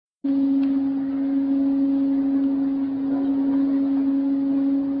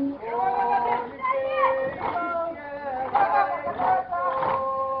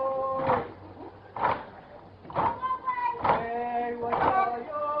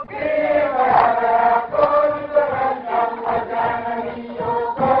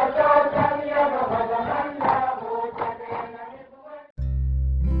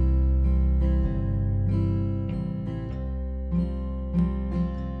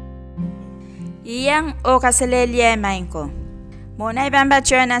o kasalelia mainko. Mona ibamba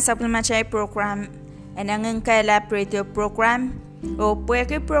na supplementary program and Enginkehlap radio program o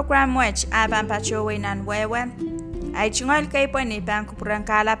pueke program which abamba nan wewe ay chingol kay po ni bangko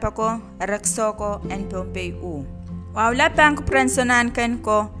prangkala pa ko raksoko and pompey u. Wawla bangko pransonan kan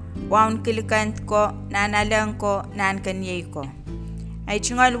ko waun kilikan ko nanalang ko nan kanyay ko. Ay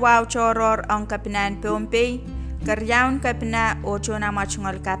chingol waw choror ang kapinan pompey karyaun kapina o chona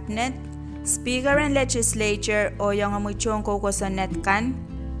machungol kapinet Speaker and Legislature o yung amoy chongko ko sa netkan,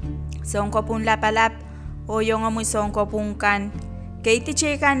 songko pun lapalap o yung amoy songko pungkan, kay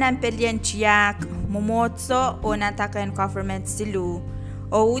tichekan ng pelyan chiyak, mumotso o natakan government silu,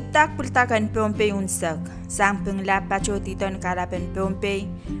 o utak pultakan Pompey unsak, sang penglap pachoti ton kalapan Pompey,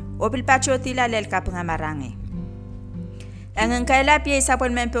 o pilpachoti lalel kapangamarangi. Enginkehlap yay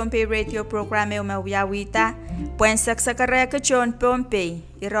sapon men Pompey radio programe o mawiyawita, puensak sa karekachon Pompey,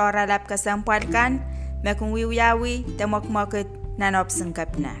 iroralap kasampalkan, mekung wiwiyawi, temokmokit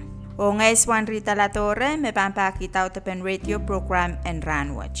nanopsangkap na. O ngayon Juan Rita La Torre, may pampakita utapen radio program and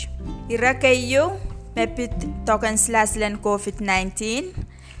ranwatch. Irakayo, mepit token slaslan COVID-19,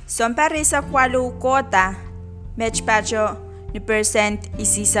 sompari sa kwalo kota, mechpacho ni percent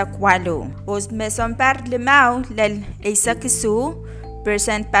isisa kwalo. O mesompar limaw lal isa kisu,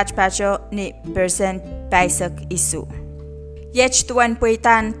 percent patchpacho ni percent paisak isu. Yech tuan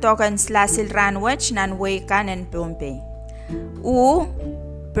puitan token slasil ranwach nan wekan en Pompey. U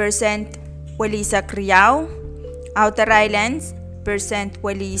percent walisak Riau, Outer Islands percent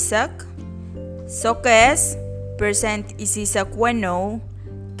walisak, Sokes percent isisak Wano,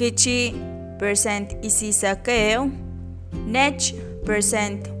 Kichi percent isisak Keo, Nech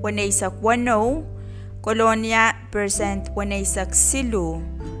percent wanaisak Wano, Colonia percent wanaisak Silu,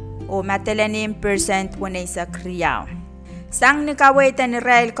 o Matalanim percent wanaisak Riau. Sang nikawaitan ni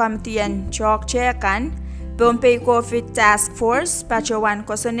Rail Committee and Chok Chekan, Pompey COVID Task Force, Pachawan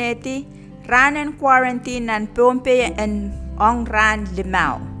Kosoneti, ran and quarantine and Pompey and Ong Ran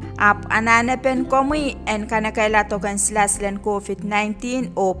Limau. Ap ananapen komi and kanakailatokan slaslan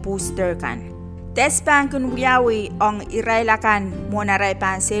COVID-19 o booster kan. Tespankin wiyawi ong irailakan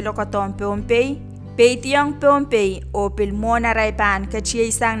monaraipan selo katon Pompey, Peitiong Pompey o pil monaraipan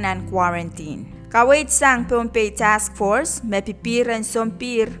kachiyasang nan quarantine. Kawait sang Pompey Task Force, mapipiran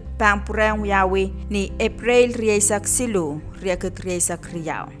sompir pangpurang wiyawi ni April Riesak Silu, Riakit Riesak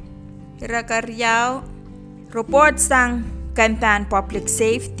Riau. Iraka Riau, report sang Kampan Public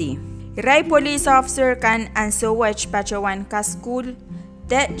Safety. Iray police officer kan anso watch pachawan ka school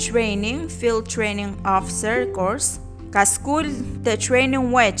the training, field training officer course. Ka school the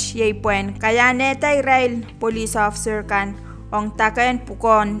training watch yay puen kaya neta iray police officer kan ong takayan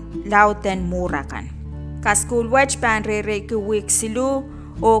pukon lauten murakan. Ka school watch pan re ki week silu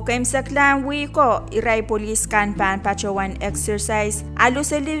o kaimsaklang wiko iray police kan pan pachawan exercise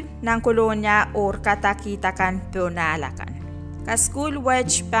alusali ng kolonya or katakita kan pionalakan. Ka school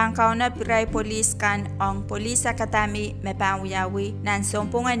watch pang kaunap iray police kan ong police akatami may pangwiyawi nan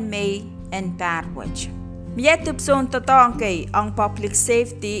sompungan May and Parwatch. Miyatup son totong kay ang Public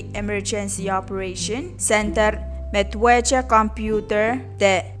Safety Emergency Operation Center metwecha computer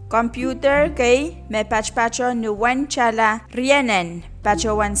de computer kay may patchpacho ni wan chala rienen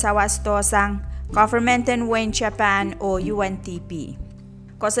pachawan sawastosang Government and Wen Japan o UNTP.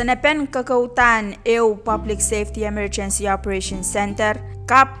 Kosanapen kakautan EU Public Safety Emergency Operation Center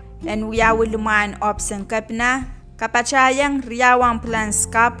kap and wiyawiluman opsang kapna kapachayang riyawang plans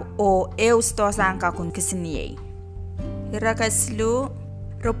kap o EU stosang kakun kisiniyay. Hirakaslu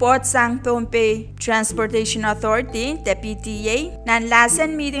report sang Pompey Transportation Authority, the PTA, nan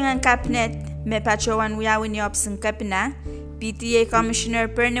lasan meeting ang cabinet me pachawan wiyawin ni opsang kapna, PTA Commissioner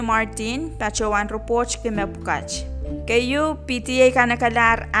Perny Martin, pachawan report kime pukach. Kayo PTA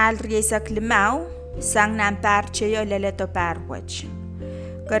kanakalar al riesak limau, sang nampar cheyo leleto parwach.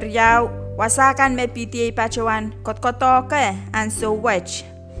 Karyaw, wasakan me PTA pachawan kotkotoke anso wach,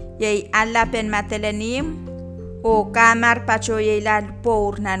 yay alapen matelanim, o kamar pacho yay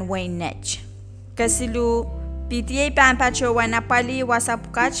lalpor nan wainech. Kasilu, PTA pan pachawan napali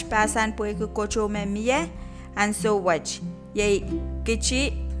wasapukach pasan po ikukocho me miye, anso wach, yay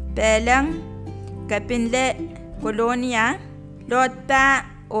kichi Belang kapinle kolonia lot pa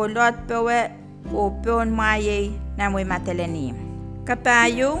o lot pewe o peon maye na mwe mateleni.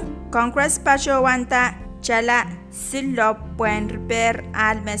 Kapayo Congress pacho wanta chala silop puen repair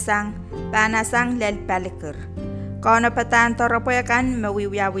almesang panasang lel palikir. Kono patan toropoyakan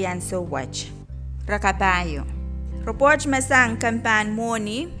mawiwiawian so watch. Rakapayo Report mesang kampan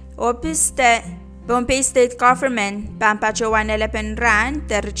moni office te Bombay State Government pampacho 11 rand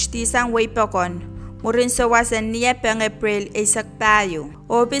terchtisang waypokon murin so wasan niya pang April isak payo.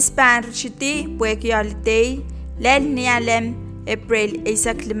 Office pan chiti puekyolite lel nialem April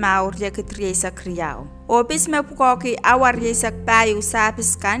isak limaur yakitri isak riyaw. Office mapukoki awar isak payo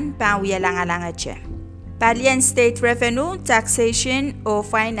sapiskan panwiyalangalangache. Palian State Revenue, Taxation o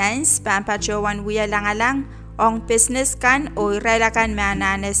Finance pampacho wan wiyalangalang ong business kan o irelakan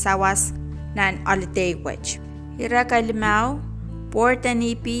manane sawas nan holiday wage. Hira kalimau, Port and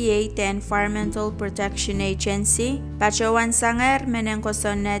EPA the Environmental Protection Agency, pachowan sanger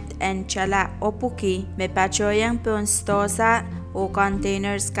menengkosonet and chala opuki me pachoyang punstosa o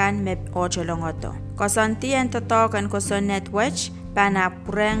containers kan me ocholongoto. Kosonti and totokan kosonet wage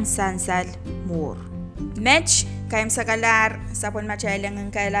panapureng sansal mur. Match kaim sakalar sapon machailang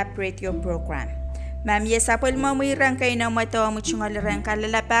Enginkehlap radio program. Mamye sapol mamuirang kay na mato muchungalarang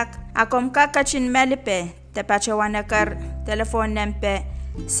kalalapak. Akom kakachin melipe, tapachawanakar telefon nempe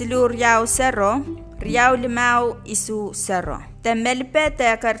silur riau 0, riau 5 isu 0. Te melipe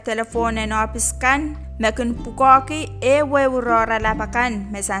te akar telefon en opiskan, mekun pukoki e wewurora lapakan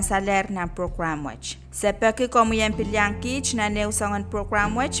mesan saler na program watch. Sepeki komu yen pilyankich na neusangan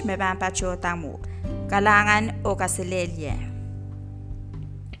program watch me ban pacho tamur. Kalahngan o kasilelye.